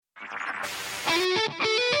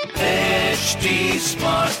HT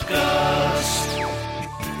Smartcast.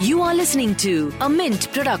 You are listening to a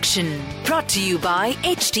Mint production brought to you by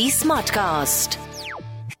HT Smartcast.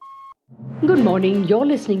 Good morning. You're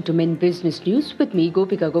listening to Mint Business News with me,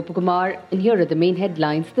 Gopika Gopakumar, and here are the main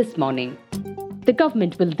headlines this morning. The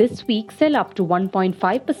government will this week sell up to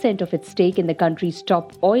 1.5% of its stake in the country's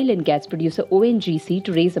top oil and gas producer ONGC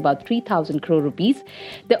to raise about 3,000 crore rupees.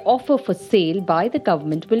 The offer for sale by the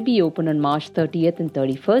government will be open on March 30th and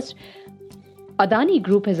 31st. Adani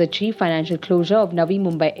Group has achieved financial closure of Navi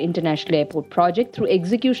Mumbai International Airport project through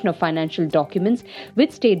execution of financial documents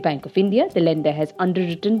with State Bank of India. The lender has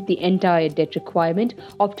underwritten the entire debt requirement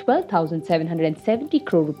of 12,770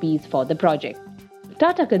 crore rupees for the project.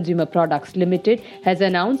 Tata Consumer Products Limited has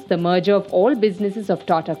announced the merger of all businesses of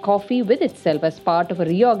Tata Coffee with itself as part of a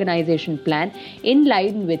reorganization plan in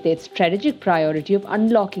line with its strategic priority of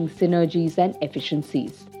unlocking synergies and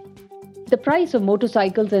efficiencies. The price of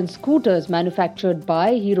motorcycles and scooters manufactured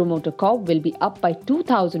by Hero MotoCorp will be up by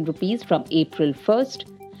 2,000 rupees from April 1st.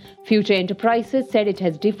 Future Enterprises said it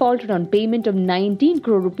has defaulted on payment of 19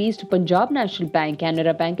 crore rupees to Punjab National Bank,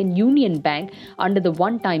 Canara Bank and Union Bank under the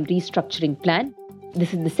one-time restructuring plan.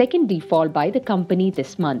 This is the second default by the company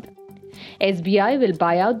this month. SBI will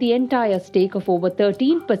buy out the entire stake of over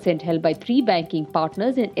 13% held by three banking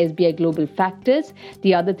partners in SBI Global Factors.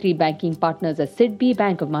 The other three banking partners are SIDBI,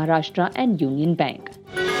 Bank of Maharashtra and Union Bank.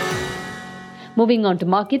 Moving on to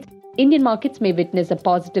markets. Indian markets may witness a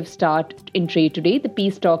positive start in trade today. The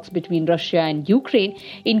peace talks between Russia and Ukraine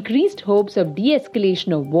increased hopes of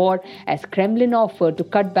de-escalation of war as Kremlin offered to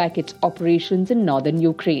cut back its operations in northern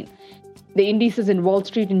Ukraine. The indices in Wall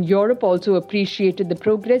Street in Europe also appreciated the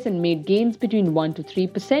progress and made gains between 1 to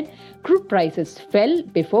 3%. Crude prices fell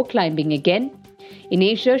before climbing again. In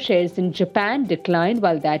Asia, shares in Japan declined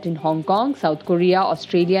while that in Hong Kong, South Korea,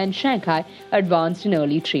 Australia and Shanghai advanced in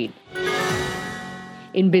early trade.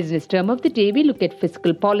 In business term of the day, we look at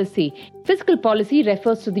fiscal policy. Fiscal policy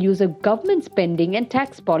refers to the use of government spending and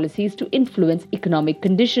tax policies to influence economic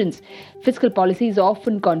conditions. Fiscal policy is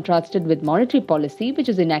often contrasted with monetary policy, which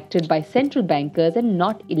is enacted by central bankers and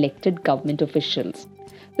not elected government officials.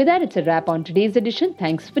 With that, it's a wrap on today's edition.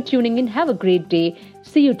 Thanks for tuning in. Have a great day.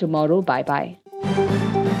 See you tomorrow. Bye-bye.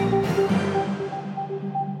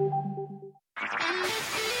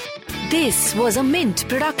 This was a Mint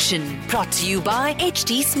production brought to you by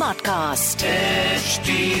HT Smartcast.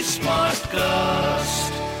 HT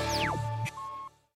Smartcast.